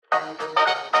We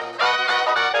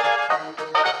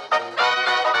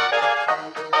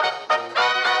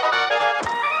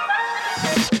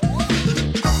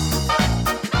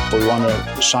want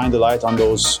to shine the light on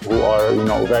those who are,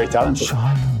 very talented.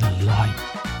 Shine the light.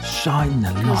 Shine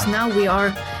the light. Because now we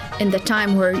are in the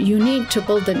time where you need to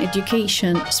build an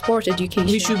education, sport education.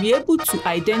 We should be able to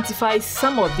identify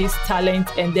some of these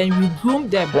talents and then we groom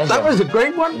them. That was a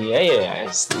great one. Yeah.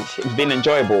 It's been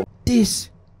enjoyable. This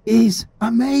is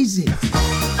amazing.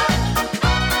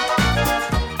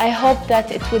 I hope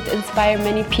that it would inspire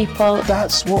many people.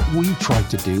 That's what we try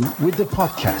to do with the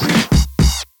podcast.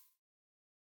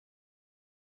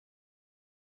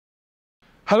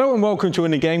 Hello and welcome to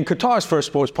In The Game, Qatar's first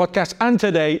sports podcast. And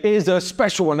today is a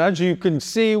special one. As you can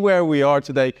see where we are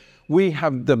today, we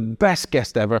have the best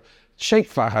guest ever, Sheikh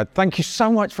Fahad. Thank you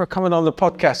so much for coming on the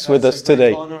podcast with us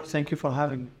today. Honor. Thank you for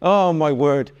having me. Oh my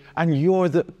word. And you're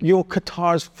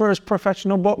Qatar's first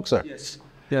professional boxer.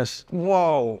 Yes.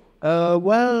 Whoa.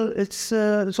 Well, it's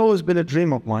always been a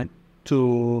dream of mine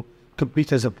to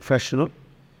compete as a professional.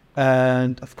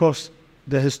 And of course,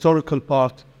 the historical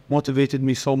part motivated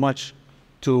me so much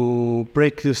to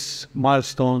break this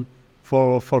milestone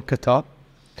for Qatar.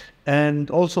 And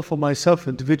also for myself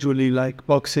individually, like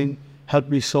boxing helped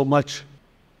me so much.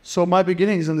 So my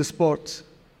beginnings in the sport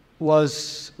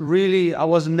was really, I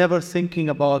was never thinking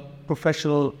about a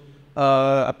professional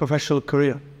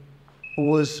career. It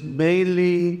was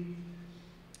mainly,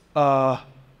 I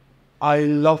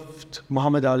loved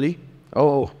Muhammad Ali.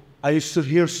 Oh. I used to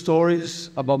hear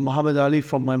stories about Muhammad Ali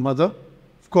from my mother.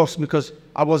 Of course, because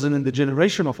I wasn't in the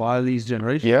generation of Ali's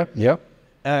generation. Yeah.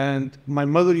 And my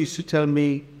mother used to tell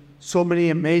me so many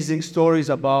amazing stories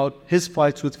about his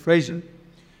fights with Frazier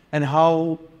and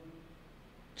how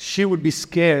she would be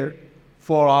scared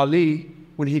for Ali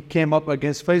when he came up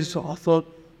against Frazier. So I thought,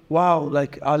 wow,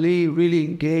 like Ali really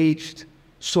engaged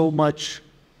so much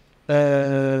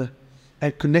and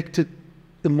connected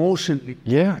emotionally.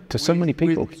 Yeah, to so many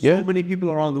people. So many people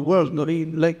around the world. I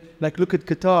mean, like look at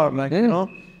Qatar,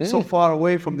 so far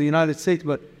away from the United States,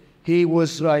 but he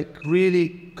was like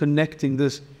really connecting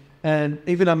this. And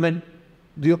even I met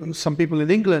some people in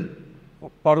England,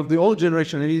 part of the old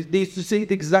generation, and they used to say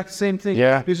the exact same thing.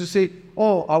 Yeah. They used to say,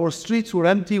 oh, our streets were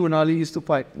empty when Ali used to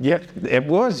fight. Yeah, it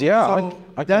was, yeah. So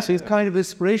that kind of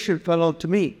inspiration fell onto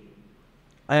me.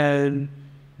 And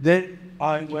then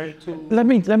I went to... Let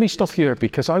me stop here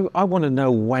because I want to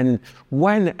know when,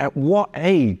 at what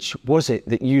age was it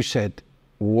that you said,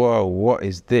 whoa, what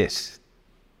is this?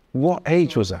 What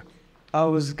age was that? I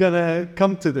was gonna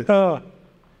come to this.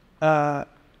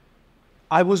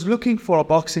 I was looking for a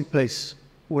boxing place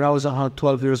when I was around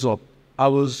 12 years old. I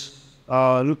was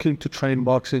looking to train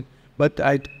boxing, but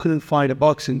I couldn't find a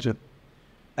boxing gym.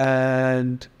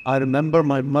 And I remember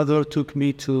my mother took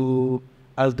me to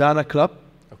Al Thani Club.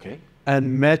 Okay.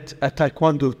 And met a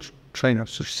taekwondo trainer.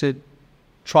 So she said,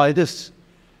 try this.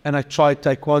 And I tried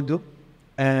taekwondo.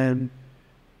 And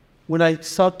when I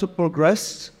start to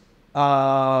progress,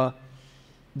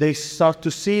 they start to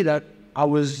see that I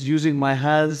was using my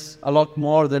hands a lot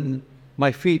more than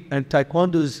my feet. And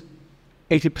taekwondo is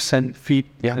 80% feet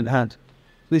and hand.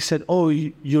 They said, oh,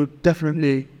 you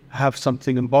definitely have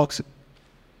something in boxing.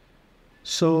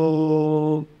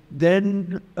 So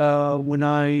then when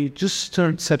I just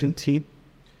turned 17,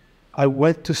 I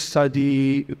went to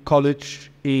study college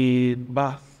in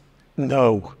Bath.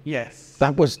 No. Yes.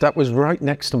 That was right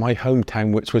next to my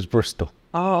hometown, which was Bristol.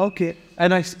 Oh, okay.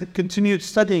 And I continued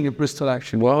studying in Bristol,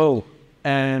 actually. Whoa.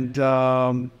 And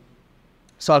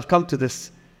so I'll come to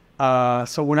this.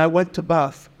 So when I went to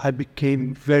Bath, I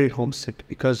became very homesick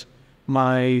because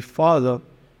my father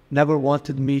never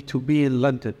wanted me to be in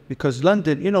London. Because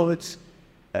London, it's...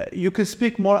 you can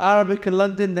speak more Arabic in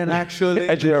London than actually,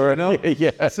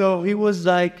 Yeah. So he was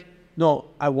like, no,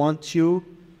 I want you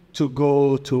to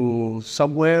go to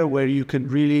somewhere where you can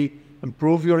really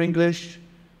improve your English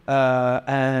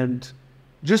and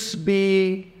just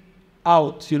be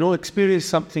out, experience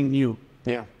something new.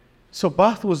 Yeah. So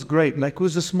Bath was great. Like, it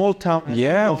was a small town.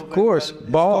 Yeah, of course.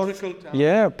 Bath.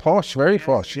 Yeah, posh, very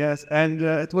posh. Yes, and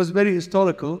it was very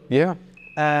historical. Yeah.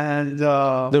 And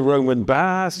the Roman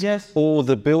baths. Yes. All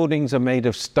the buildings are made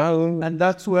of stone. And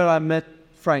that's where I met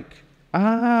Frank.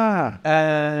 Ah.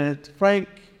 And Frank,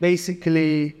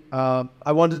 basically,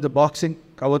 I wanted the boxing.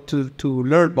 I wanted to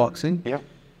learn boxing. Yeah.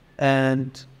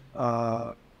 And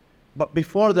but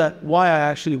before that, why I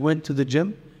actually went to the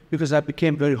gym, because I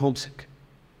became very homesick.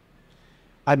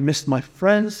 I missed my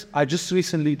friends. I just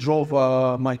recently drove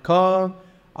my car.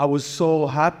 I was so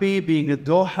happy being in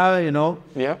Doha,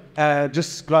 Yeah.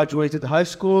 Just graduated high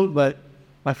school, but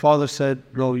my father said,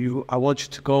 bro, I want you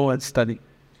to go and study.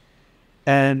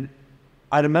 And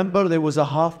I remember there was a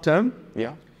half term.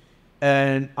 Yeah.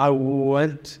 And I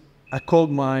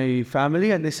called my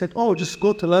family and they said, oh, just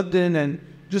go to London and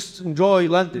just enjoy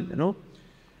London, you know.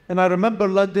 And I remember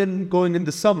London going in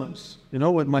the summers, you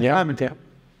know, with my family. Yeah.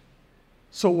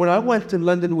 So when I went to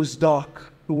London, it was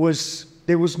dark.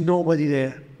 There was nobody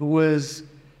there. It was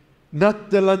not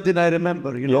the London I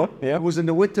remember, you know. Yeah. It was in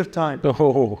the winter time.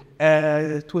 Oh.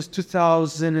 It was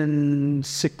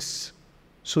 2006,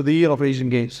 so the year of Asian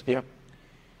Games. Yeah.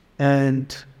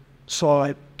 And so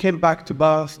I came back to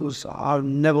Bath. I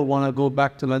never want to go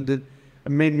back to London.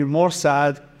 It made me more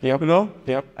sad, you know.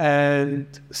 Yep. And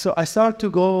so I started to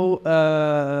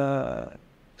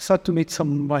meet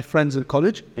some of my friends in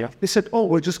college. Yeah. They said, oh,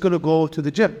 we're just going to go to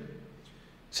the gym. I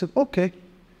said, okay.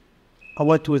 I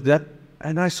went with them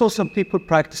and I saw some people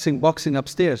practicing boxing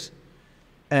upstairs.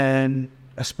 And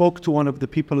I spoke to one of the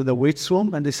people in the weights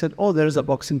room and they said, oh, there's a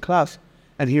boxing class.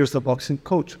 And here's the boxing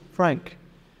coach, Frank.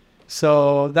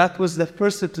 So that was the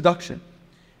first introduction.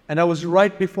 And I was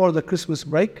right before the Christmas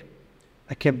break.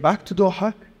 I came back to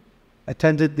Doha,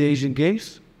 attended the Asian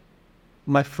Games.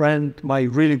 My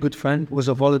really good friend, was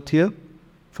a volunteer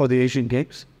for the Asian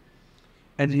Games.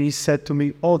 And he said to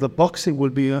me, oh, the boxing will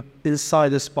be inside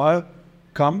the Spire.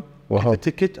 Come, get a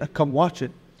ticket and come watch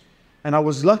it. And I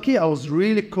was lucky, I was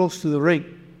really close to the ring.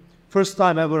 First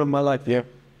time ever in my life. Yeah.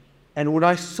 And when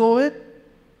I saw it,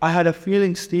 I had a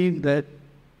feeling, Steve, that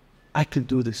I could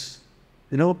do this.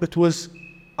 You know,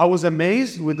 I was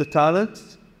amazed with the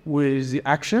talent, with the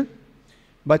action,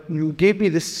 but you gave me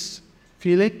this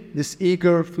feeling, this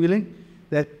eager feeling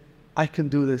that I can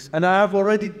do this. And I have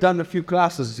already done a few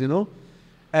classes, you know,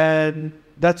 and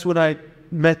that's when I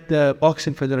met the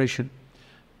Boxing Federation.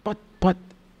 But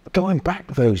going back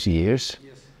those years,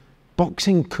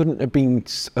 boxing couldn't have been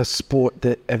a sport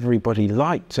that everybody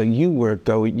liked. So you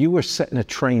were setting a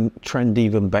trend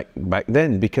even back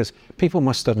then, because people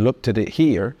must have looked at it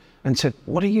here and said,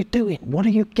 what are you doing? What are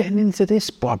you getting into this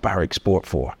barbaric sport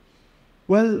for?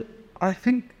 Well, I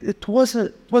think it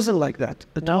wasn't like that.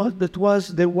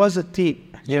 There was a team,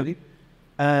 actually.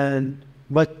 Yeah.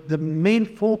 But the main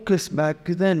focus back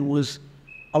then was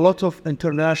a lot of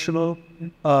international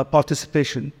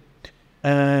participation.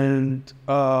 And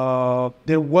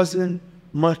there wasn't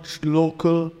much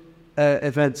local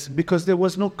events because there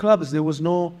was no clubs.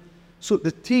 So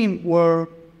the team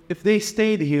if they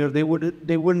stayed here, they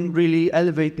wouldn't really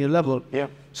elevate their level. Yeah.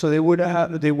 So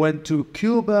they went to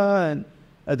Cuba and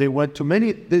they went to many.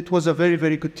 It was a very,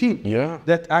 very good team. Yeah.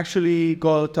 That actually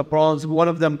got a bronze. One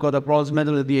of them got a bronze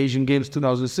medal at the Asian Games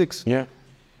 2006. Yeah.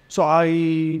 So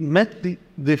I met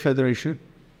the federation.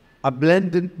 I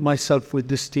blended myself with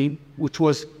this team, which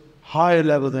was higher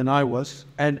level than I was,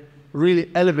 and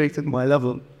really elevated my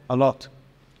level a lot.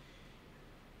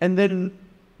 And then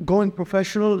going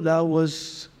professional,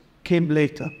 came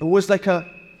later. It was like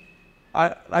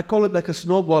I call it like a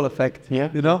snowball effect. Yeah.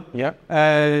 You know? Yeah.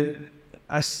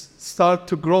 I started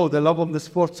to grow. The love of the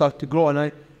sport started to grow.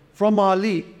 And from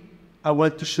Ali, I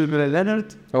went to Sugar Ray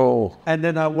Leonard. Oh. And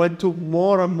then I went to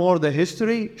more and more the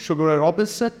history, Sugar Ray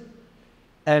Robinson.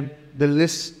 And the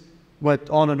list went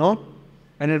on and on.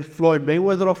 And then Floyd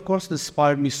Mayweather, of course,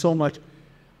 inspired me so much.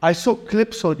 I saw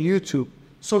clips on YouTube.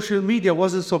 Social media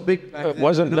wasn't so big back then. It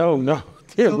wasn't, you know? no.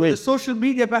 So the social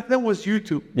media back then was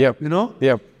YouTube. Yep. You know?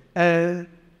 Yep. And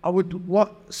I would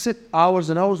sit hours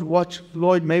and hours, watch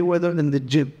Floyd Mayweather in the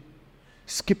gym,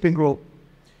 skipping rope,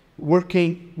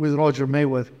 working with Roger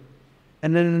Mayweather.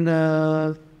 And then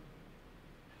it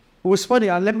was funny.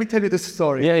 Let me tell you this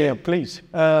story. Yeah, please.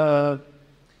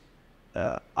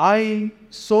 I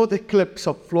saw the clips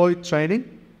of Floyd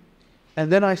training,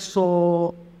 and then I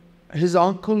saw his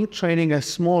uncle training a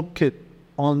small kid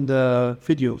on the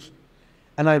videos.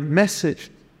 And I messaged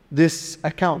this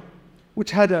account,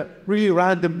 which had a really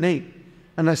random name.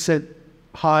 And I said,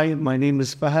 hi, my name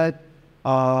is Fahad.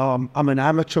 I'm an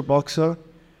amateur boxer.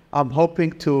 I'm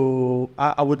hoping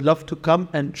I would love to come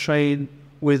and train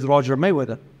with Roger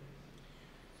Mayweather.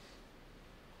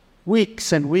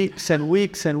 Weeks and weeks and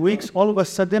weeks and weeks, all of a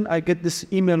sudden I get this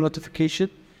email notification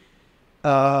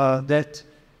that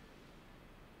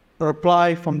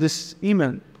reply from this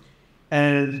email.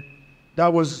 And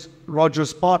that was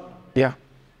Roger's partner. Yeah.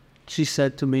 She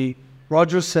said to me,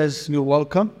 Roger says you're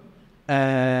welcome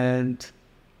and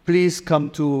please come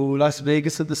to Las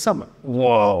Vegas in the summer.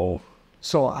 Whoa.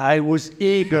 So I was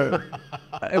eager.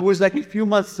 It was like a few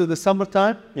months to the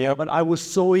summertime, but I was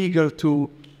so eager to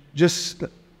just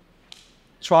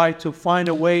try to find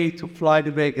a way to fly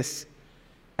to Vegas.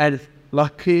 And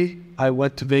lucky, I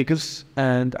went to Vegas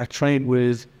and I trained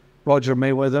with Roger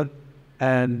Mayweather,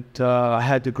 and I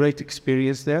had a great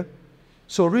experience there.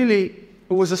 So really,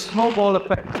 it was a snowball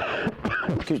effect.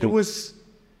 It was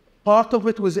part of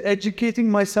it was educating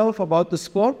myself about the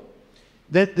sport.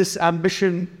 Then this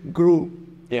ambition grew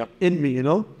in me,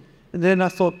 And then I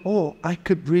thought, I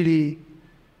could really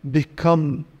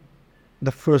become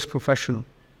the first professional.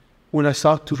 When I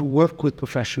started to work with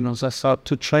professionals, I started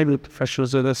to train with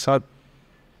professionals, and I started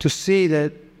to see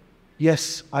that,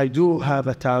 yes, I do have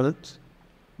a talent,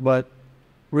 but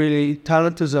really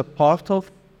talent is a part of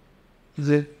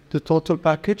the total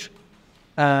package,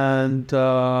 and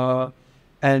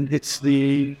it's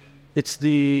the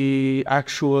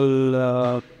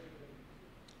actual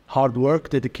hard work,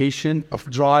 dedication, of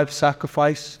drive,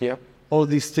 sacrifice, all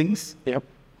these things.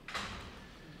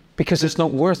 Because it's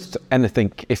not worth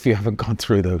anything if you haven't gone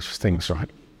through those things, right?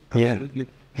 Absolutely.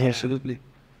 Absolutely.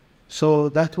 So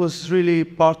that was really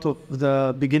part of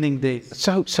the beginning days.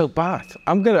 So Bath,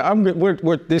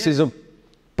 this is a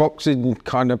boxing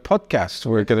kind of podcast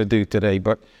we're going to do today,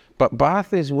 but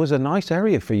Bath was a nice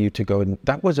area for you to go, and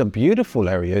that was a beautiful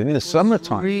area in the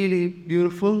summertime. Really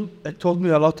beautiful. It taught me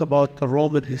a lot about the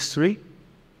Roman history.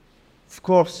 Of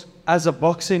course, as a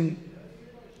boxing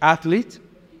athlete,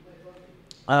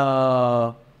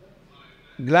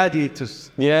 gladiators.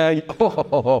 And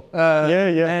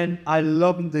I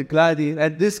loved the gladiator,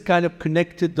 and this kind of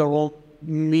connected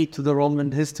me to the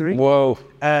Roman history. Whoa!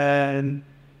 And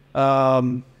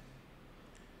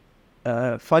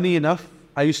funny enough,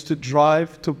 I used to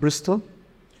drive to Bristol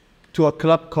to a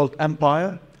club called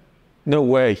Empire. No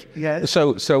way. Yes.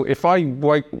 So if I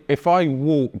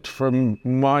walked from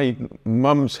my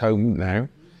mum's home now,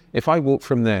 if I walked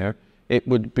from there, it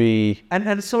would be...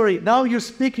 And sorry, now you're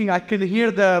speaking, I can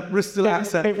hear the Bristol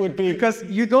accent. It would be... Because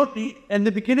you don't... In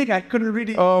the beginning, I couldn't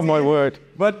really Oh, my word.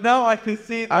 But now I can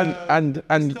see the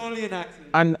Bristolian accent.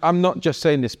 And I'm not just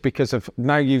saying this because of...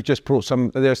 Now you've just brought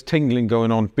there's tingling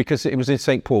going on, because it was in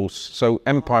St. Paul's. So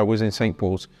Empire was in St.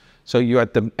 Paul's. So you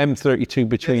had the M32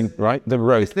 between, right? The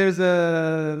road. Yes, there's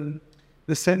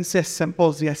the St.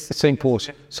 Paul's, yes. St. Paul's.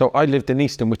 So I lived in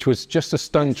Easton, which was just a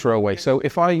stone throw away. So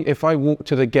if I walked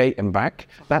to the gate and back,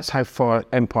 that's how far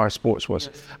Empire Sports was.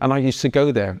 And I used to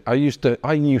go there. I used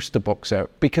to box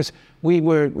out because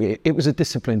it was a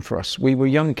discipline for us. We were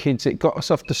young kids. It got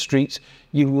us off the streets.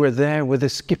 You were there with a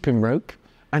skipping rope,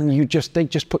 and they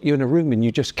just put you in a room and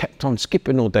you just kept on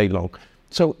skipping all day long.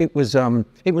 So it was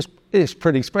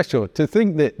pretty special to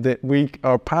think that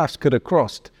our paths could have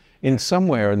crossed in some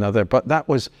way or another. But that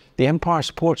was the Empire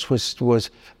Sports was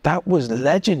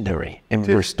legendary in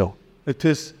Bristol. It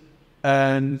is,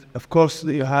 and of course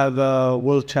you have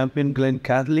world champion Glenn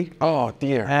Cadley. Oh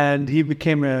dear! And he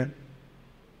became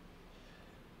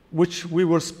which we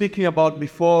were speaking about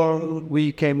before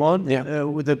we came on.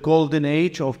 With the golden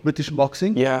age of British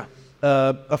boxing.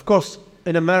 Of course,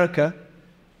 in America,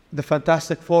 the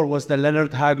Fantastic Four was the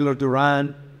Leonard Hagler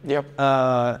Duran.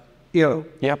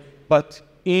 But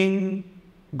in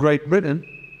Great Britain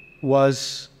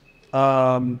was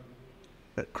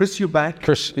Chris Eubank.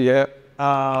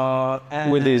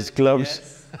 With his gloves.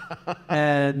 Yes,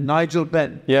 and Nigel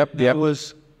Benn. Yep.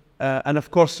 Was, and of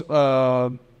course,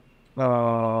 Collins.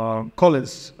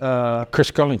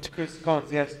 Chris Collins. Chris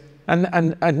Collins, yes.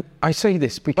 And I say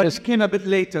this because... But he came a bit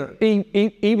later.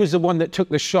 He was the one that took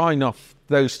the shine off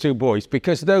those two boys,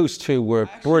 because those two were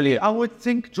brilliant. I would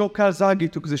think Joe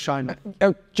Calzaghe took the shine.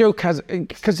 Joe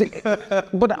Calzaghe,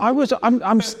 but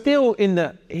I'm still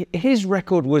in his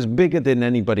record was bigger than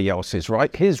anybody else's,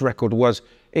 right? His record was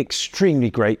extremely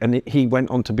great, and he went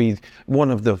on to be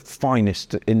one of the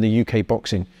finest in the UK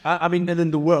boxing. I mean, and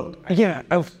in the world. Yeah,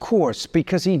 of course,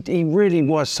 because he really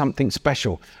was something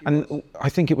special. And I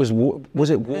think it was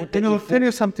it Ward? I'll tell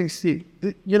you something, Steve.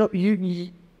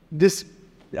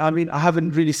 I mean, I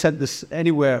haven't really said this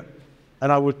anywhere,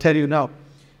 and I will tell you now.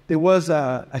 There was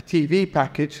a TV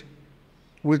package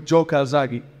with Joe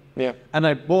Calzaghe. And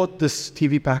I bought this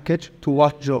TV package to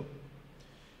watch Joe,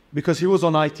 because he was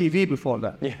on ITV before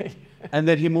that. And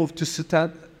then he moved to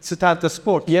Setanta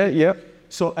Sports.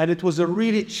 So, and it was a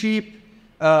really cheap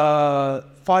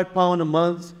 £5 a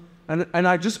month. And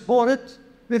I just bought it.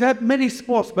 It had many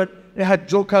sports, but it had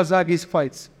Joe Calzaghe's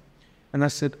fights. And I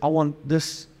said, I want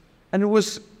this. And it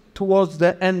was towards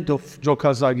the end of Joe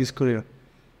Calzaghe's career.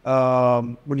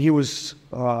 When he was,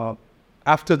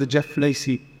 after the Jeff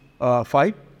Lacey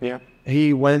fight,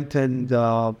 he went and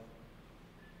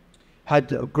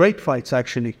had great fights,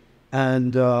 actually.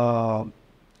 And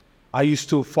I used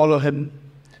to follow him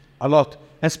a lot,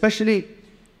 especially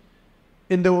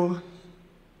in the,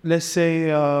 let's say,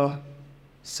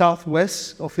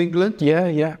 southwest of England.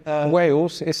 Yeah.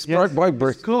 Wales. It's yes, right by it's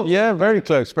Bristol. close. Yeah, very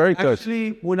close, very close.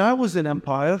 Actually, when I was in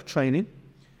Empire training,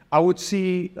 I would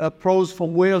see pros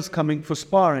from Wales coming for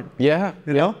sparring. Yeah.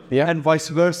 You know? Yeah. And vice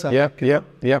versa.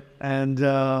 Yep. And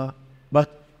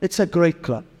but it's a great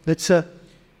club. It's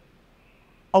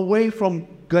away from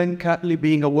Glenn Catley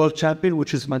being a world champion,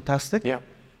 which is fantastic. Yeah.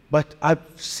 But I've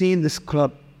seen this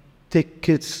club take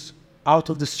kids out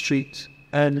of the street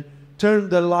and turn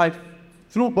their life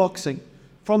through boxing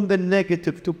from the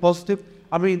negative to positive.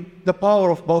 I mean, the power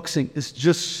of boxing is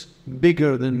just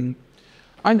bigger than.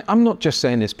 I'm not just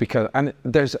saying this because, and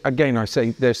there's, again, I say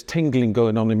there's tingling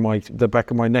going on in the back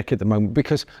of my neck at the moment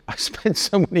because I spent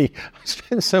so many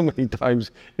times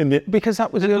because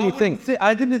that was the only thing.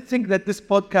 I didn't think that this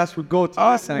podcast would go to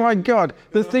this. Oh my God.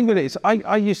 The thing with it is,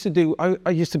 I used to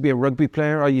be a rugby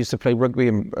player. I used to play rugby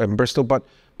in Bristol, but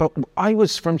I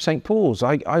was from St. Paul's.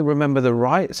 I remember the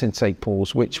riots in St.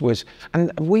 Paul's, which was,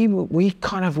 and we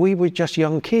were just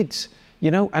young kids. You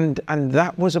know, and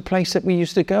that was a place that we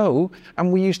used to go,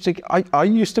 and I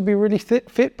used to be really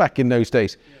fit back in those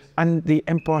days. Yes. And the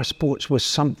Empire Sports was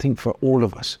something for all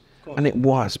of us. And it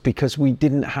was, because we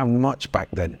didn't have much back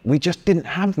then. We just didn't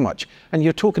have much. And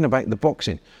you're talking about the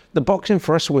boxing. The boxing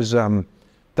for us was,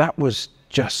 that was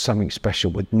just something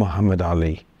special with Muhammad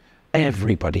Ali.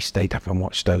 Everybody stayed up and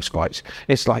watched those fights.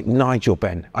 It's like Nigel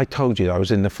Benn. I told you I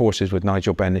was in the forces with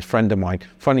Nigel Benn, a friend of mine.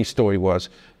 Funny story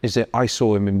is that I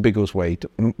saw him in Biggleswade.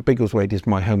 Biggleswade is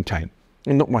my hometown.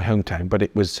 Not my hometown, but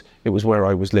it was where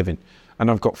I was living.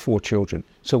 And I've got 4 children.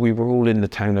 So we were all in the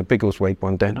town of Biggleswade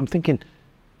one day, and I'm thinking,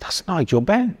 that's Nigel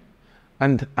Benn.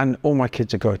 And all my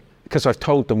kids are going, because I've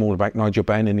told them all about Nigel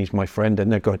Benn and he's my friend,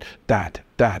 and they're going, Dad,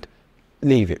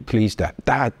 leave it, please, Dad.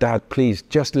 Dad, please,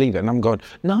 just leave it. And I'm going,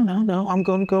 no, I'm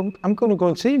going to go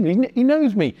and see him. He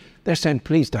knows me. They're saying,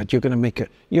 please, Dad, you're going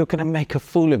to make a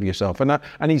fool of yourself.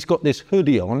 And he's got this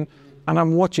hoodie on, and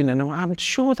I'm watching, and I'm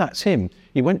sure that's him.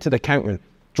 He went to the counter and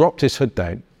dropped his hood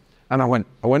down, and I went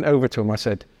over to him. I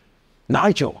said,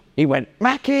 Nigel. He went,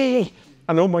 Mackie.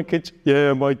 And all my kids,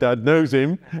 yeah, my dad knows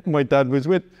him. My dad was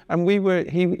with, and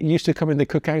he used to come in the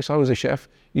cookhouse. I was a chef.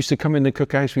 Used to come in the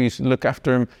cookhouse. We used to look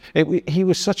after him. He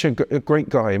was such a great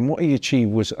guy, and what he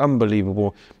achieved was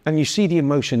unbelievable. And you see the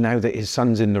emotion now that his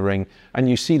son's in the ring, and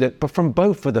you see that, but from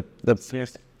both of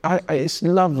yes. It's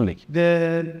lovely.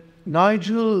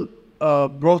 Nigel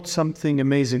brought something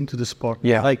amazing to the sport.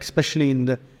 Yeah. Like especially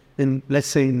in let's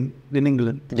say in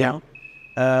England. Yeah.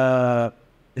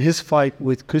 His fight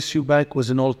with Chris Eubank was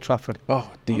in Old Trafford.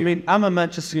 Oh dear. I mean, I'm a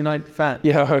Manchester United fan.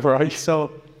 Yeah, right. So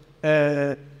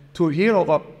to hear of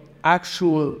an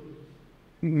actual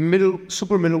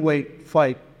super middleweight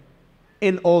fight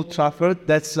in Old Trafford,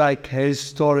 that's like a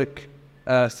historic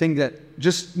thing that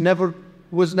just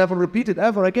was never repeated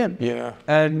ever again. Yeah.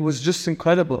 And was just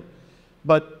incredible.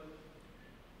 But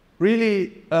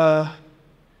really,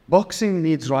 boxing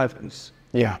needs rivals.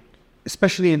 Yeah.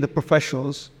 Especially in the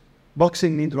professionals.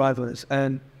 Boxing needs rivalries,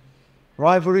 and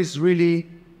rivalries really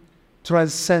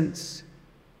transcends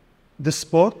the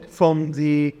sport from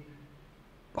the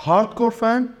hardcore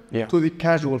fan to the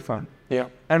casual fan. Yeah.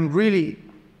 And really,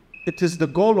 it is the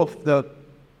goal of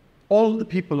all the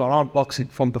people around boxing,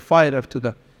 from the fighter to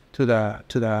the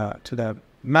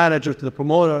manager, to the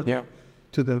promoter,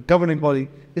 to the governing body,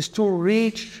 is to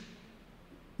reach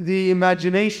the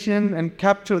imagination and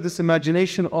capture this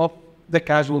imagination of the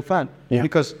casual fan. Yeah.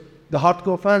 Because the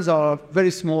hardcore fans are a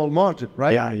very small margin,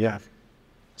 right? Yeah.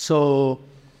 So,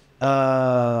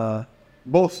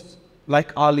 both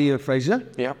like Ali and Fraser,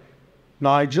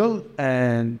 Nigel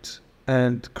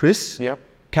and Chris,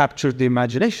 captured the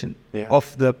imagination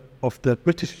of the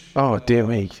British. Oh dear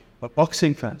me.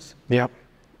 Boxing fans. Yeah.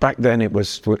 Back then it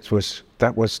was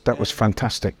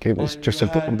fantastic. It was just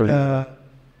unbelievable.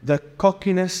 The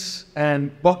cockiness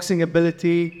and boxing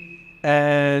ability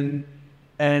and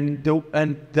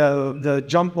the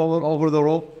jump over the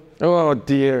rope. Oh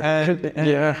dear.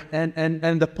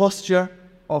 And the posture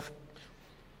of,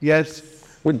 yes.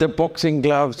 With the boxing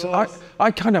gloves. I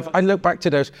look back to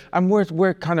those, and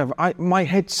we're kind of, my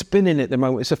head's spinning at the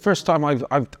moment. It's the first time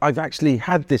I've actually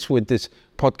had this with this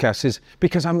podcast, is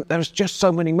because there's just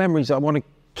so many memories I want to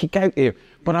kick out here,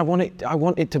 but I want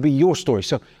it to be your story.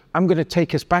 So I'm going to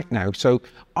take us back now. So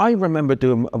I remember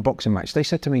doing a boxing match. They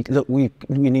said to me, look, we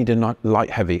need a light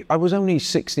heavy. I was only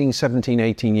 16, 17,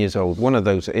 18 years old, one of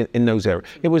those in those areas.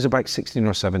 It was about 16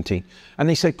 or 17. And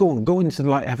they said, go into the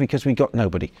light heavy because we got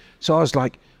nobody. So I was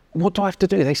like, what do I have to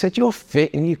do? They said, you're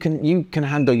fit and you can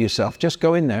handle yourself. Just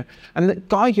go in there. And the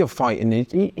guy you're fighting,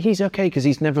 he's okay because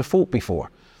he's never fought before.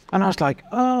 And I was like,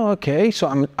 oh, okay.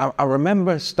 So I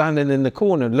remember standing in the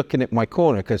corner, looking at my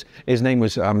corner, because his name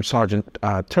was Sergeant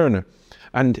Turner.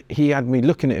 And he had me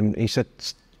looking at him. He said,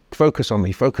 focus on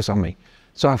me, focus on me.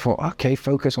 So I thought, okay,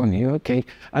 focus on you, okay.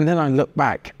 And then I look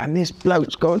back, and this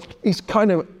bloke's gone, he's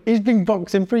been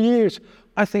boxing for years.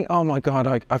 I think, oh my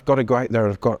God, I've got to go out there.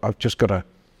 I've just got to.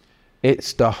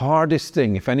 It's the hardest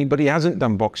thing. If anybody hasn't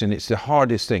done boxing, it's the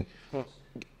hardest thing.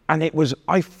 And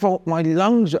I thought my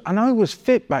lungs, and I was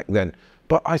fit back then,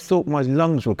 but I thought my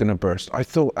lungs were going to burst. I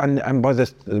thought, and by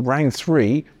the round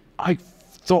 3, I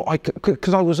thought I could,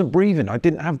 because I wasn't breathing. I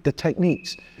didn't have the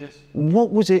techniques. Yes.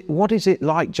 What is it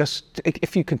like, just,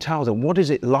 if you can tell them, what is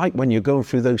it like when you're going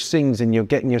through those things and you're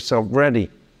getting yourself ready?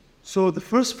 So the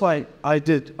first fight I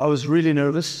did, I was really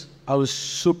nervous. I was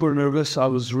super nervous. I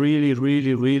was really,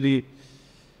 really, really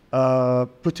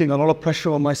putting a lot of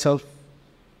pressure on myself.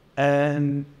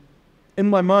 And in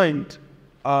my mind,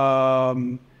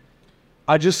 the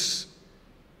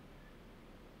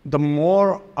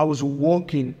more I was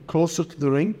walking closer to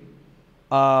the ring,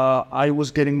 I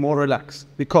was getting more relaxed,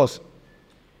 because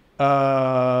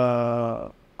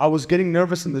I was getting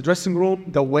nervous in the dressing room,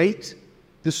 the wait,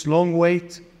 this long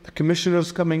wait, the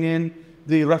commissioners coming in,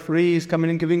 the referees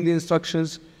coming in, giving the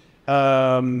instructions.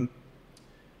 And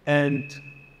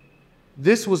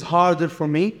this was harder for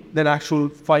me than actual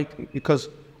fighting, because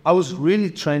I was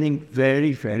really training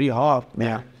very, very hard.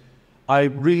 Yeah. I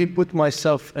really put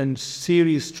myself in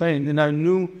serious training, and I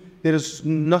knew there is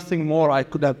nothing more I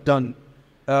could have done.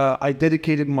 I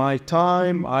dedicated my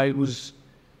time. I was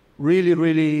really,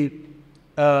 really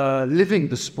living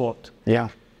the sport. Yeah.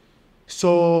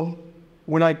 So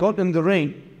when I got in the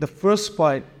ring, the first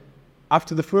fight,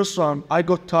 after the first round, I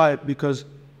got tired, because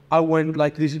I went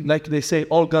like they say,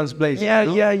 all guns blazing. Yeah, you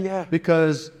know? yeah.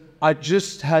 Because I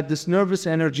just had this nervous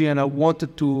energy, and I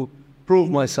wanted to prove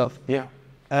myself. Yeah.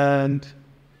 And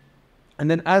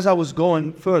then as I was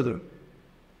going further,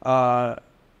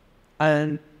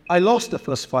 and I lost the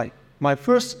first fight. My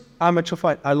first amateur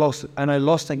fight, I lost it. And I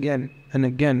lost again and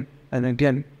again and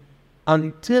again,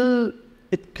 until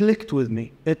it clicked with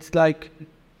me. It's like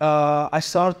I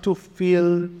started to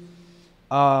feel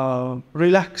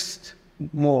relaxed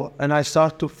more, and I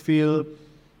start to feel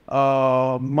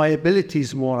my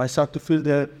abilities more. I start to feel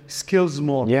the skills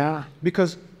more. Yeah.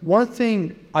 Because one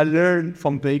thing I learned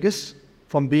from Vegas,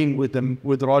 from being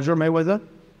with Roger Mayweather,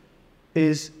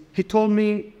 is he told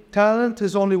me talent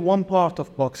is only one part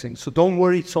of boxing. So don't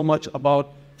worry so much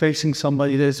about facing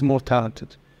somebody that is more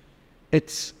talented.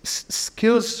 It's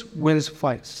skills wins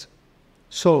fights.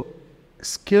 So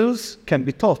skills can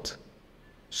be taught.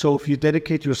 So if you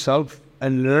dedicate yourself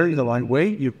and learn the right way,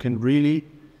 you can really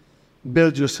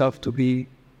build yourself to be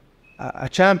a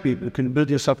champion. You can build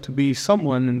yourself to be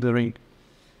someone in the ring.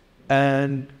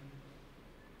 And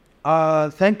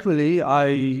thankfully,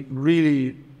 I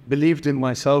really believed in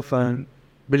myself and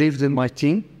believed in my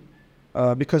team,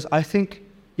 because I think,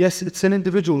 yes, it's an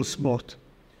individual sport.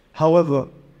 However,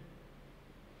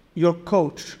 your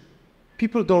coach,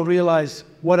 people don't realize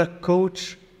what a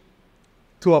coach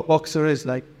to a boxer is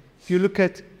like. If you look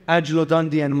at Angelo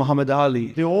Dundee and Muhammad Ali,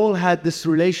 they all had this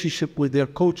relationship with their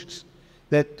coaches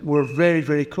that were very,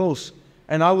 very close.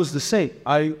 And I was the same.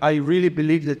 I really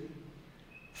believed that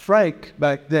Frank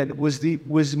back then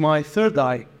was my third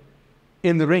eye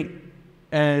in the ring.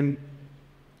 And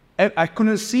I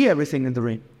couldn't see everything in the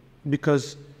ring,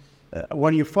 because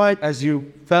when you fight, as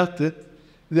you felt it,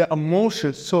 the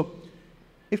emotions. So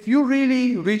if you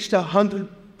really reached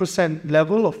 100%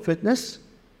 level of fitness,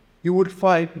 you would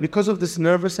fight, because of this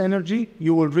nervous energy,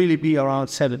 you will really be around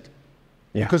 70.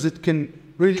 Yeah. Because it can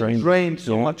really drain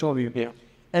so much of you. Yeah.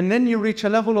 And then you reach a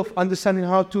level of understanding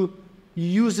how to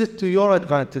use it to your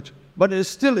advantage. But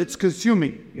it's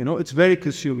consuming, it's very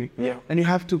consuming. Yeah. And you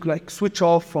have to switch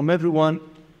off from everyone.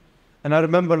 And I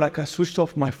remember I switched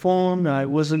off my phone. I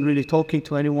wasn't really talking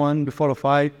to anyone before a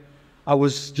fight. I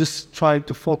was just trying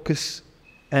to focus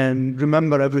and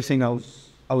remember everything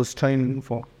I was training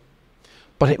for.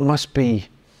 But it must be,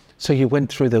 so you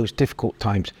went through those difficult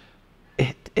times.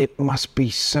 It must be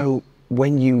so,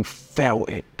 when you felt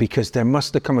it, because there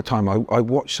must have come a time, I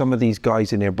watched some of these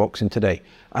guys in their boxing today,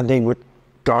 and they were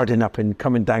guarding up and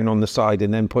coming down on the side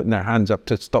and then putting their hands up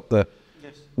to stop the...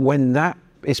 Yes. When that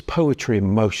is poetry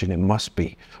in motion, it must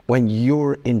be. When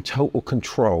you're in total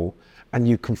control and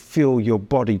you can feel your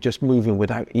body just moving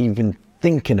without even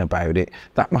thinking about it,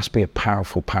 that must be a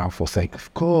powerful, powerful thing.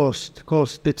 Of course.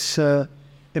 It's...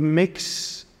 it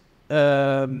makes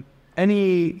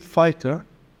any fighter,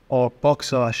 or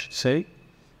boxer I should say,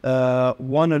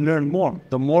 want to learn more.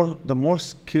 The more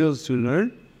skills you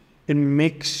learn, it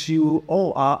makes you,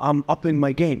 I'm upping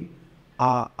my game.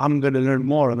 I'm going to learn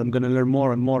more, and I'm going to learn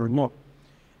more and more and more.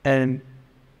 And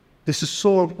this is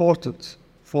so important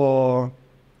for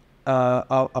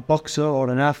a boxer or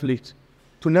an athlete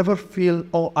to never feel,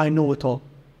 I know it all,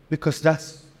 because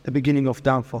that's the beginning of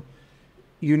downfall.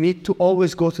 You need to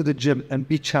always go to the gym and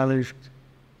be challenged.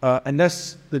 And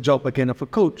that's the job, again, of a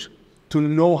coach, to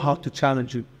know how to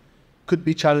challenge you. Could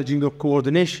be challenging your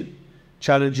coordination,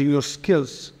 challenging your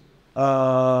skills.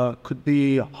 Could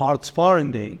be hard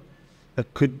sparring day.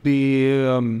 It could be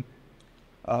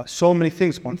so many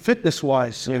things. On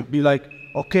fitness-wise, it'd be like,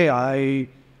 okay, I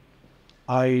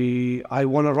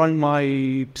want to run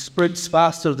my sprints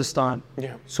faster this time.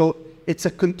 Yeah. So it's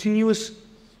a continuous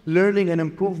learning and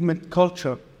improvement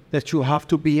culture that you have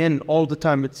to be in all the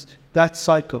time. It's that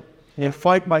cycle. And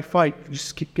fight by fight, you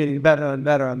just keep getting better and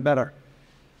better and better.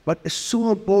 But it's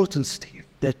so important, Steve,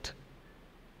 that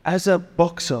as a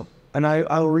boxer, and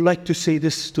I would like to say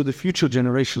this to the future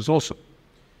generations also,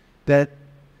 that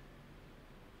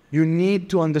you need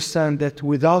to understand that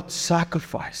without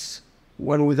sacrifice,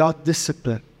 without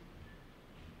discipline,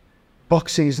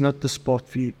 boxing is not the sport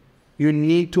for you. You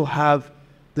need to have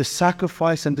the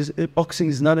sacrifice, and boxing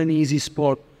is not an easy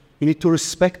sport. You need to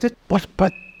respect it. But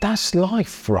that's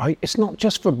life, right? It's not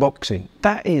just for boxing.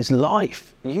 That is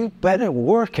life. You better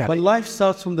work at it. But life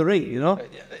starts from the ring, you know?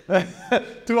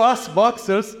 To us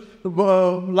boxers,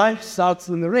 life starts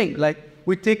in the ring. Like,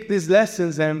 we take these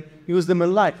lessons and use them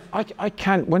in life. I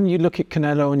can't, when you look at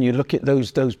Canelo and you look at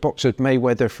those boxers,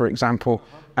 Mayweather, for example,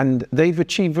 and they've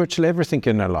achieved virtually everything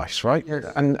in their lives, right?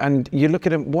 Yes. And you look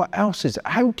at them, what else is,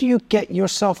 how do you get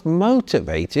yourself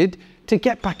motivated to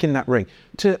get back in that ring,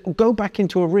 to go back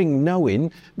into a ring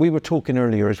knowing, we were talking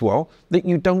earlier as well, that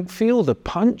you don't feel the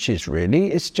punches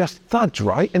really, it's just thuds,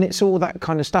 right? And it's all that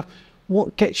kind of stuff.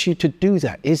 What gets you to do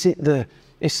that? Is it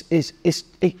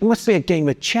it must be a game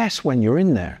of chess when you're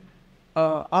in there.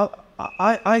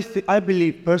 I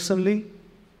believe personally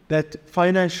that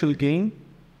financial gain,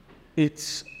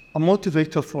 it's a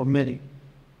motivator for many.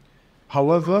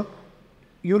 However,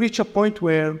 you reach a point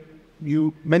where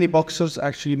many boxers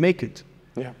actually make it.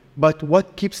 Yeah. But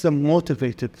what keeps them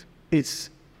motivated is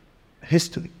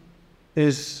history,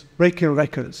 is breaking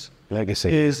records.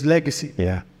 Legacy. Is legacy.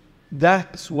 Yeah.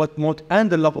 That's what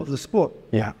and the love of the sport.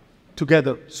 Yeah.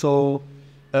 Together. So,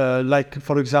 like,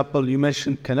 for example, you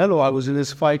mentioned Canelo. I was in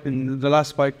his fight, in the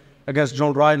last fight against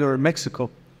John Ryder in Mexico.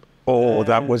 Oh,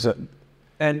 that was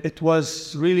and it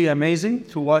was really amazing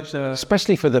to watch.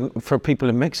 Especially for people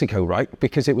in Mexico, right?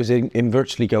 Because it was in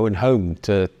virtually going home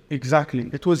to... Exactly.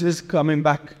 It was his coming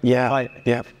back fight.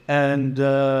 Yeah. And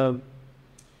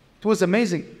it was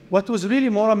amazing. What was really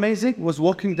more amazing was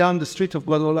walking down the street of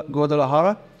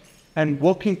Guadalajara and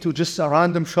walking to just a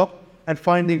random shop and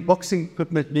finding boxing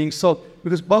equipment being sold.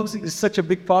 Because boxing is such a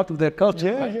big part of their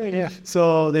culture. Yeah.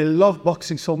 So they love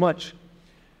boxing so much.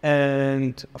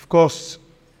 And, of course,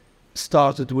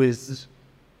 started with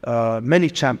many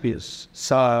champions,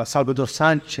 Salvador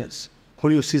Sanchez,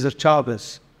 Julio Cesar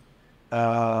Chavez,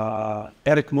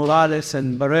 Eric Morales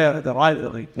and Barrera, the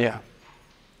rivalry. Yeah.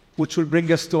 Which will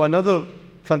bring us to another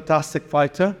fantastic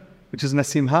fighter, which is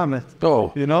Naseem Hamed.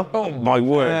 Oh, you know? Oh my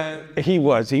word. He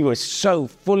was so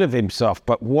full of himself,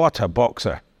 but what a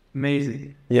boxer.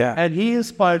 Amazing. Yeah. And he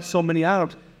inspired so many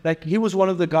Arabs. Like, he was one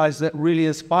of the guys that really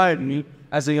inspired me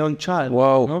as a young child.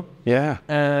 Whoa. You know? Yeah.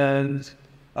 And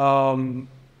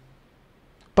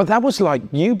but that was like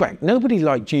Eubank. Nobody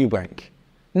liked Eubank.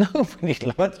 Nobody liked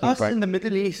Eubank. But us in the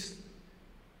Middle East,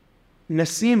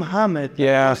 Naseem Hamed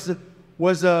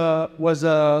was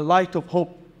a light of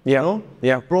hope. Yeah. You know?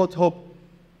 Yeah. Brought hope.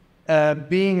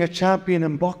 Being a champion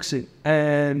in boxing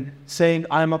and saying,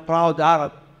 I'm a proud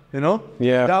Arab, you know?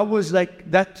 Yeah. That was like,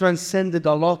 that transcended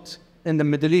a lot in the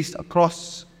Middle East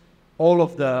across all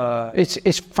of the...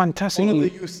 It's fantastic. All of the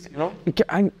youth, you know?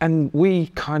 And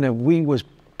we was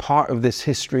part of this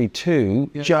history too,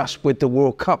 just with the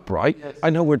World Cup, right? Yes. I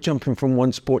know we're jumping from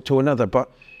one sport to another, but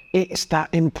it's that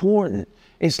important.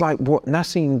 It's like what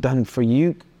Naseem done for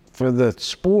you, for the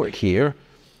sport here.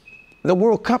 The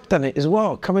World Cup done it as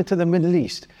well, coming to the Middle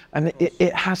East. And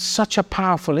it has such a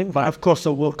powerful impact. Of course,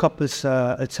 the World Cup is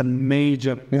it's a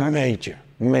major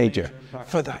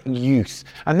for that youth.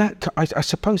 And that, I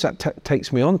suppose that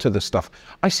takes me on to the stuff.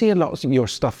 I see a lot of your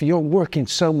stuff. You're working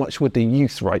so much with the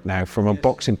youth right now from a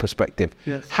boxing perspective.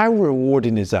 Yes. How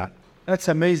rewarding is that? That's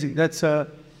amazing. That's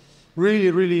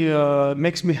really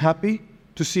makes me happy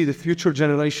to see the future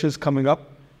generations coming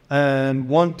up and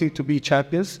wanting to be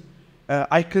champions.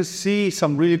 I can see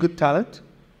some really good talent,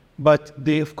 but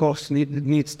they, of course,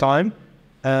 needs time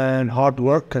and hard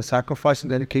work and sacrifice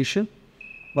and dedication.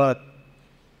 but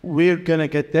we're gonna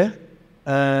get there.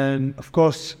 And of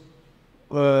course,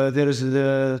 there is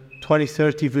the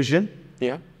 2030 vision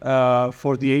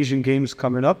for the Asian Games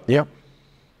coming up. Yeah.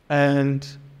 And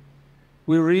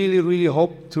we really, really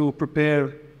hope to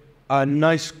prepare a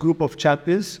nice group of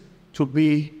champions to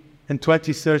be in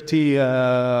 2030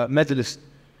 medalists.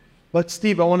 But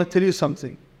Steve, I want to tell you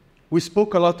something. We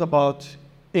spoke a lot about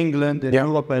England and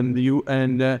Europe and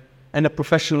the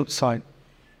professional side.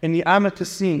 In the amateur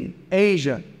scene,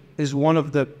 Asia is one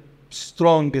of the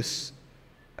strongest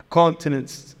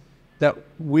continents that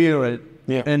we're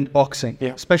in boxing,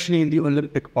 especially in the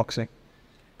Olympic boxing,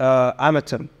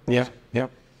 amateur.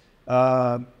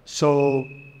 So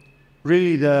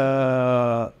really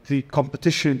the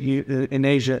competition in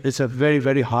Asia is a very,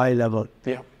 very high level.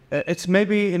 It's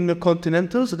maybe in the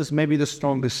continentals, it is maybe the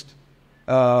strongest.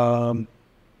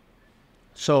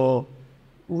 So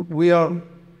we have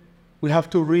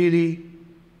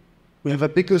a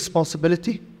big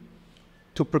responsibility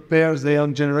to prepare the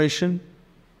young generation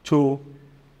to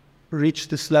reach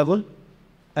this level,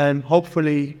 and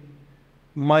hopefully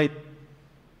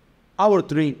our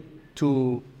dream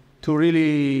to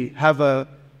really have a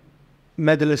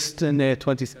medalist in the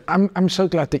 2030. I'm so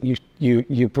glad that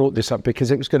you brought this up,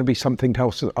 because it was going to be something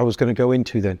else that I was going to go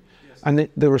into then. And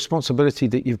the responsibility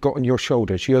that you've got on your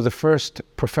shoulders. You're the first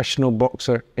professional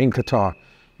boxer in Qatar.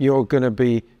 You're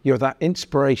that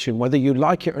inspiration, whether you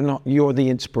like it or not. You're the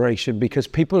inspiration, because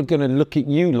people are going to look at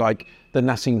you like the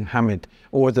Nassim Hamid,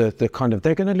 or they're going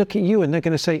to look at you and they're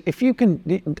going to say, if you can,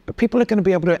 people are going to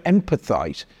be able to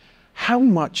empathize. How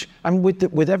much, and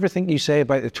with everything you say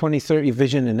about the 2030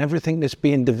 vision and everything that's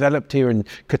being developed here in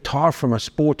Qatar from a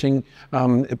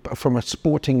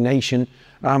sporting nation,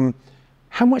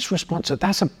 how much responsibility?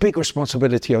 That's a big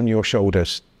responsibility on your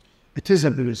shoulders. It is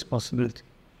a big responsibility,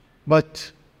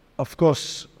 but of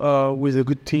course, with a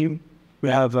good team, we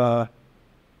have a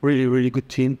really, really good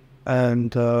team,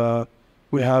 and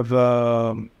we have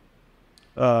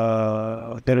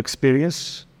their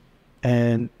experience,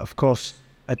 and of course,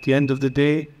 at the end of the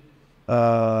day,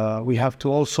 we have to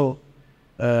also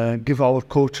give our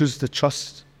coaches the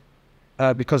trust,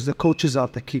 because the coaches are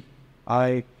the key.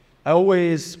 I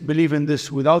always believe in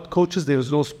this. Without coaches, there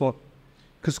is no sport,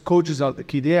 because coaches are the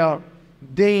key. They are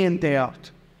day in, day out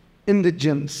in the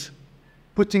gyms,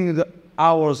 putting the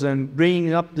hours and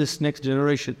bringing up this next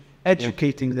generation,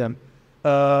 educating them,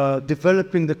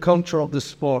 developing the culture of the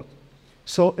sport.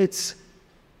 So it's,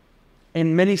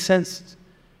 in many senses,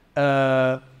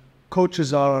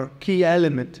 coaches are a key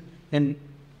element in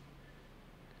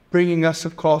bringing us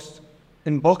across,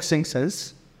 in boxing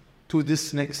sense, to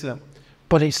this next level.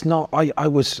 But it's not. I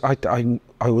was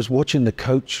watching the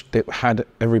coach that had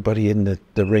everybody in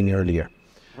the ring earlier,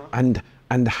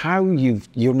 and how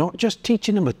you're not just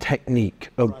teaching them a technique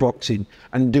of boxing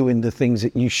and doing the things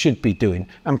that you should be doing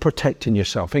and protecting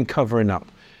yourself and covering up.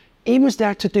 He was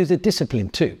there to do the discipline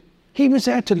too. He was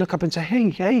there to look up and say,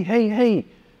 hey,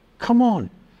 come on.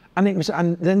 And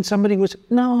then somebody was,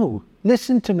 no,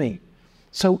 listen to me.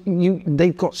 So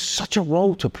they've got such a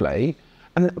role to play,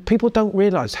 and people don't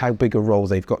realize how big a role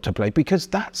they've got to play, because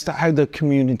that's how the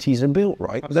communities are built,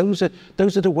 right? Those are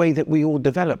the way that we all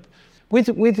develop. With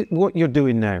what you're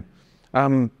doing now,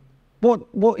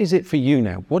 what is it for you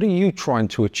now? What are you trying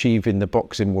to achieve in the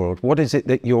boxing world? What is it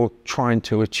that you're trying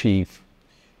to achieve?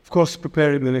 Of course,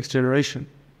 preparing the next generation.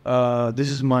 This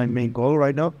is my main goal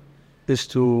right now, is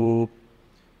to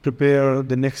prepare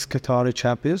the next Qatari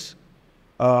champions.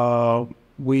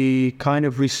 We kind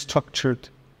of restructured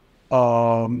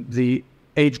the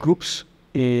age groups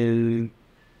with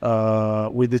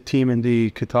the team in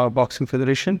the Qatar Boxing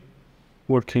Federation,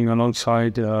 working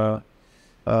alongside a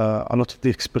lot of the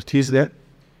expertise there.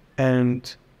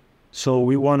 And so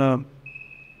we want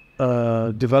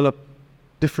to develop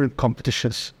different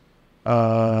competitions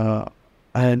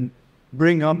and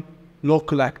bring up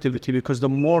local activity, because the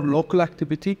more local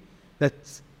activity that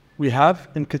we have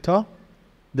in Qatar,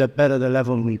 the better the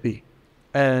level will be.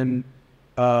 And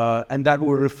that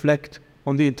will reflect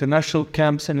on the international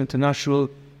camps and international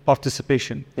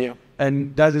participation. Yeah.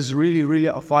 And that is really, really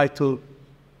a vital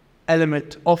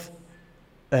element of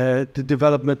the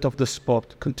development of the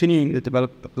sport, continuing the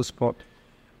development of the sport.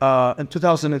 In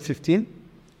 2015,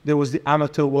 there was the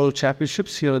Amateur World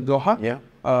Championships here in Doha. Yeah.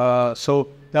 So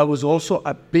that was also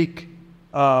a big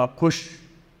push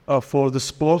for the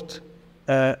sport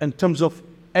in terms of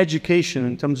education,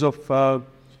 in terms of,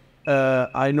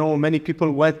 I know many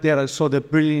people went there and saw the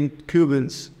brilliant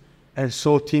Cubans, and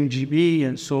saw Team GB,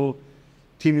 and saw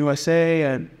Team USA,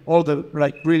 and all the,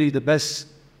 really the best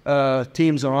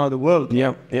teams around the world.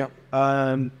 Yeah, yeah.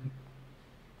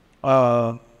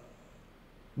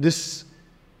 this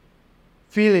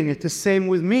feeling, it's the same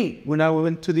with me. When I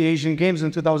went to the Asian Games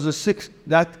in 2006,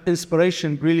 that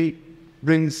inspiration really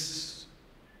brings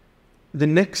the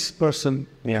next person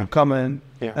to come in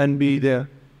and be there.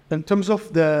 In terms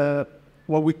of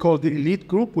what we call the elite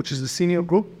group, which is the senior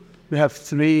group, we have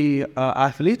 3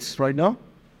 athletes right now.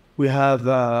 We have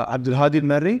Abdul Hadi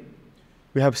Al-Marri,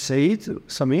 we have Saeed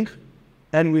Samir,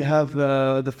 and we have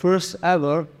the first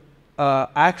ever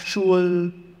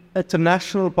actual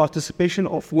international participation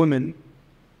of women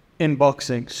in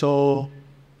boxing. So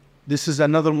this is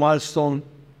another milestone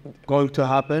going to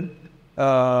happen,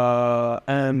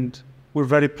 and we're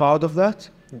very proud of that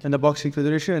in the Boxing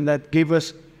Federation, and that gave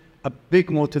us a big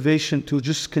motivation to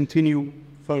just continue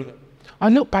further. I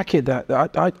look back at that.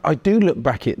 I do look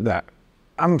back at that.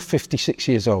 I'm 56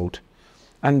 years old,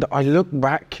 and I look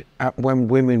back at when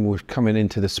women were coming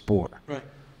into the sport. Right.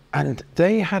 And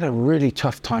they had a really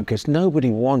tough time because nobody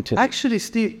wanted. Actually,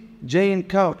 Steve, Jane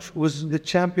Couch was the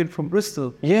champion from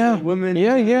Bristol. Yeah. Women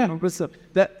from Bristol.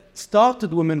 That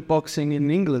started women boxing in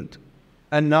England.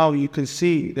 And now you can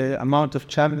see the amount of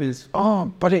champions. Oh,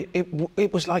 but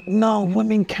it was like, no,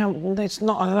 women can't, it's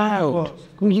not allowed.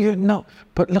 No.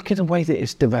 But look at the way that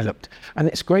it's developed. And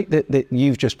it's great that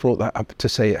you've just brought that up to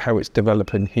say how it's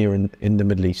developing here in the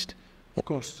Middle East. Of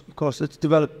course, it's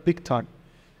developed big time.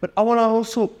 But I want to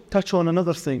also touch on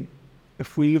another thing.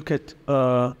 If we look at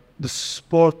the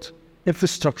sport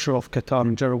infrastructure of Qatar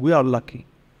in general, we are lucky.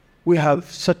 We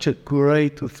have such a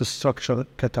great infrastructure in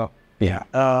Qatar.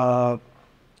 Yeah.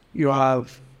 You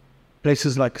have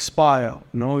places like Spire,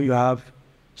 you have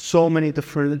so many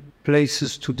different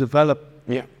places to develop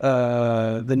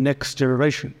the next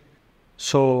generation.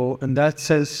 So in that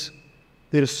sense,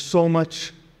 there's so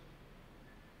much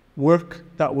work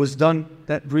that was done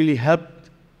that really helped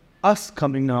us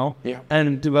coming now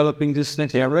and developing this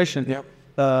next generation.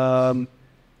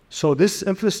 So this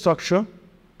infrastructure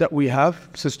that we have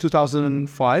since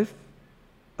 2005,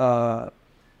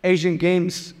 Asian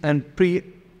Games and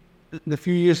the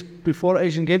few years before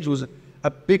Asian Games was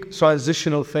a big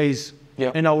transitional phase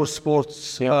in our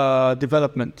sports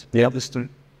development history.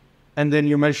 And then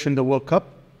you mentioned the World Cup.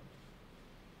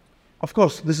 Of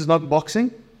course, this is not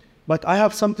boxing, but I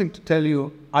have something to tell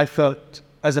you I felt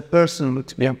as a personal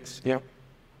experience.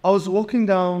 I was walking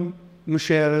down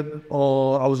Mushairib,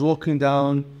 or I was walking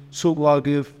down Souq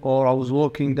Waqif, or I was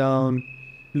walking down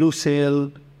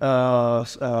Lusail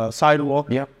sidewalk.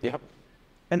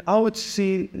 And I would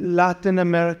see Latin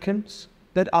Americans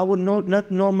that I would not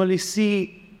normally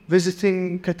see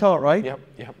visiting Qatar, right?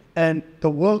 And the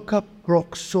World Cup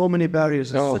broke so many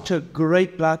barriers. It's such a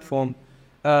great platform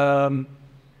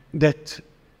that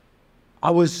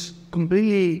I was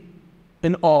completely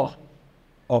in awe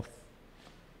of.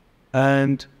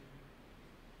 And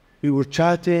we were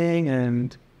chatting,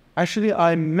 and actually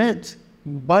I met,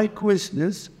 by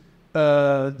coincidence,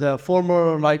 the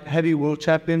former light heavy world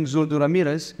champion Zoldo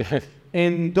Ramirez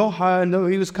in Doha, and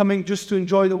he was coming just to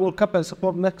enjoy the World Cup and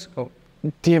support Mexico.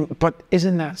 But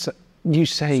isn't that, you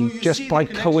say, so just by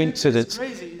coincidence?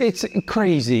 It's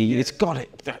crazy. It's got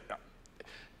it.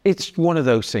 It's one of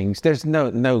those things. There's no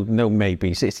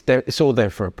maybes. It's there. It's all there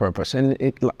for a purpose, and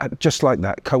just like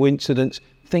that, coincidence.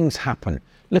 Things happen.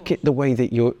 Look at the way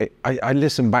that I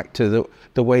listen back to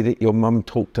the way that your mum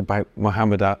talked about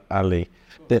Muhammad Ali.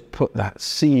 That put that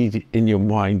seed in your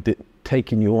mind, that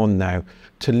taking you on now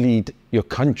to lead your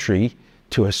country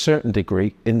to a certain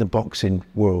degree in the boxing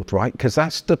world, right? Because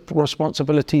that's the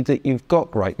responsibility that you've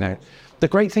got right now. The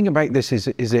great thing about this is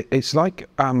it's like,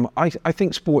 I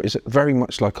think sport is very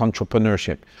much like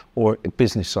entrepreneurship or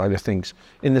business side of things,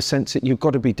 in the sense that you've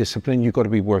got to be disciplined, you've got to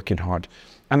be working hard.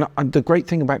 And the great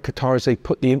thing about Qatar is they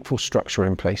put the infrastructure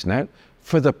in place now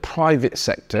for the private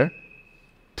sector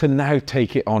to now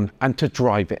take it on and to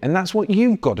drive it. And that's what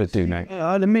you've got to do now.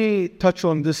 Let me touch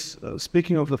on this.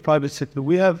 Speaking of the private sector,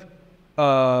 we have,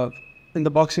 in the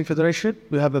Boxing Federation,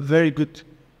 we have a very good,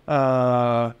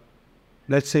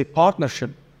 let's say,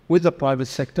 partnership with the private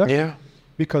sector.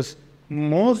 Because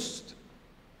most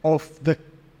of the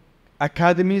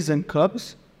academies and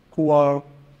clubs who are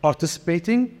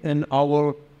participating in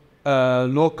our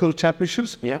local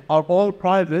championships are all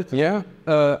private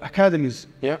academies.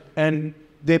 And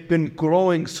they've been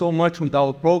growing so much with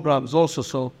our programs also.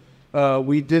 So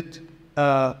we did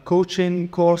a coaching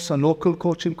course, a local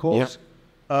coaching course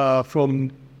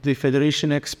from the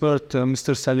federation expert,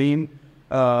 Mr. Salim.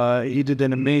 He did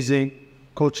an amazing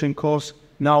coaching course.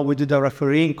 Now we did a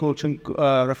refereeing course,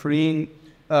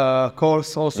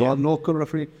 also a local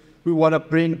referee. We want to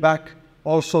bring back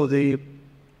also the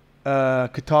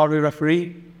Qatari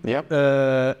referee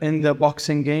in the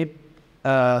boxing game.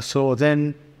 So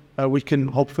then we can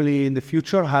hopefully in the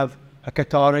future have a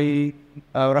Qatari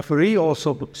referee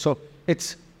also. So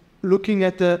it's looking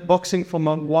at the boxing from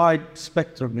a wide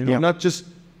spectrum, not just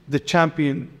the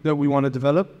champion that we want to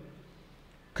develop,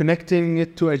 connecting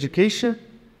it to education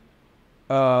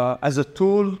as a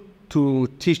tool to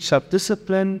teach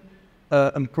self-discipline,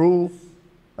 improve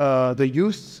the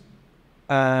youth,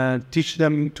 and teach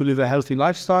them to live a healthy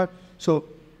lifestyle. So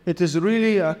it is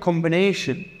really a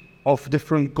combination of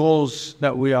different goals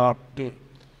that we are doing.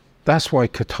 That's why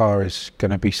Qatar is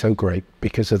going to be so great,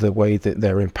 because of the way that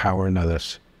they're empowering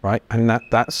others, right? And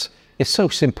that's it's so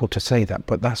simple to say that,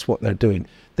 but that's what they're doing.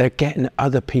 They're getting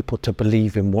other people to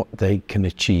believe in what they can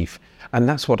achieve. And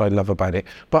that's what I love about it.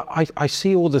 But I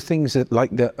see all the things that, like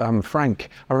the Frank,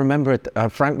 I remember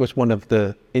Frank was one of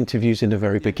the interviews in the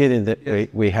very beginning that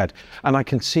we had. And I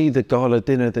can see the gala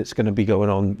dinner that's going to be going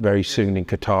on very soon in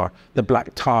Qatar, the black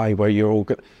tie where you're all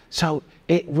good. So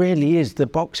it really is, the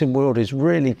boxing world is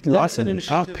really lightening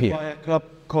up here. By a club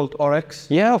called RX.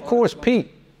 Yeah, of course,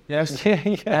 Pete. Yes.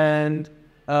 Yeah. And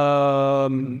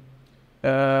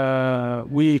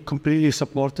we completely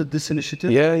supported this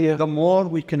initiative. Yeah. The more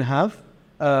we can have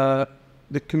the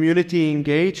community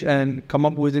engage and come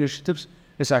up with initiatives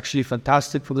is actually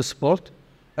fantastic for the sport.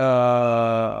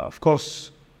 Of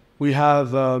course, we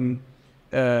have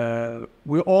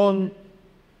we all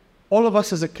of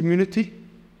us as a community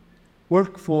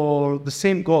work for the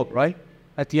same goal, right?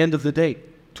 At the end of the day,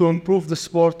 to improve the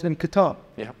sport in Qatar.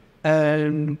 Yeah.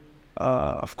 And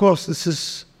of course, this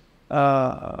is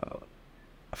a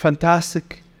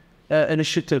fantastic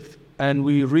initiative, and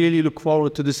we really look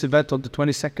forward to this event on the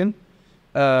 22nd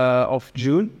of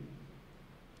June.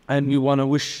 And we want to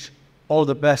wish all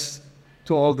the best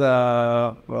to all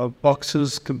the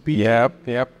boxers competing.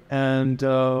 Yep. And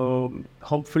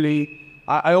hopefully,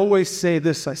 I always say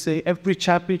this, I say every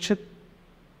championship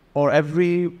or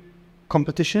every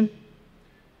competition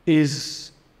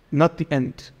is not the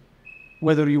end.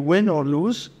 Whether you win or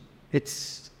lose, it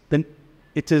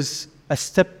is a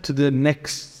step to the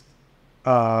next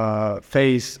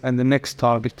phase and the next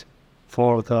target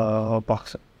for the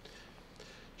boxer.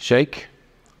 Sheikh,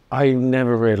 I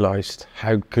never realized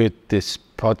how good this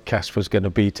podcast was going to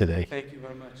be today. Thank you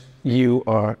very much. You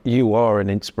are an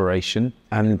inspiration,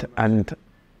 and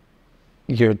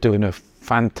you're doing a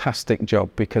fantastic job,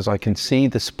 because I can see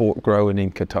the sport growing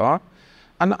in Qatar,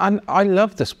 and I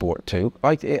love the sport too.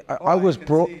 I was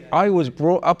brought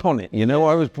up on it.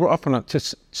 I was brought up on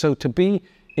it. So to be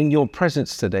in your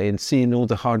presence today and seeing all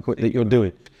the hard work that you're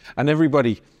doing, and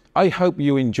everybody, I hope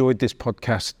you enjoyed this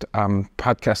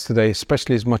podcast today,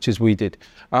 especially as much as we did.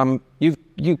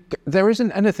 There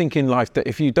isn't anything in life that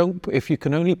if you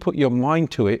can only put your mind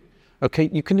to it, okay,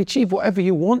 you can achieve whatever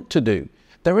you want to do.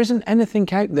 There isn't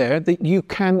anything out there that you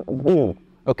can do,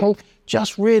 okay?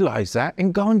 Just realize that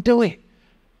and go and do it.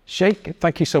 Sheikh,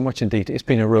 thank you so much indeed. It's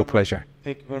been a real pleasure.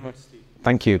 Thank you very much, Steve.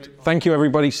 Thank you. Thank you,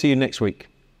 everybody. See you next week.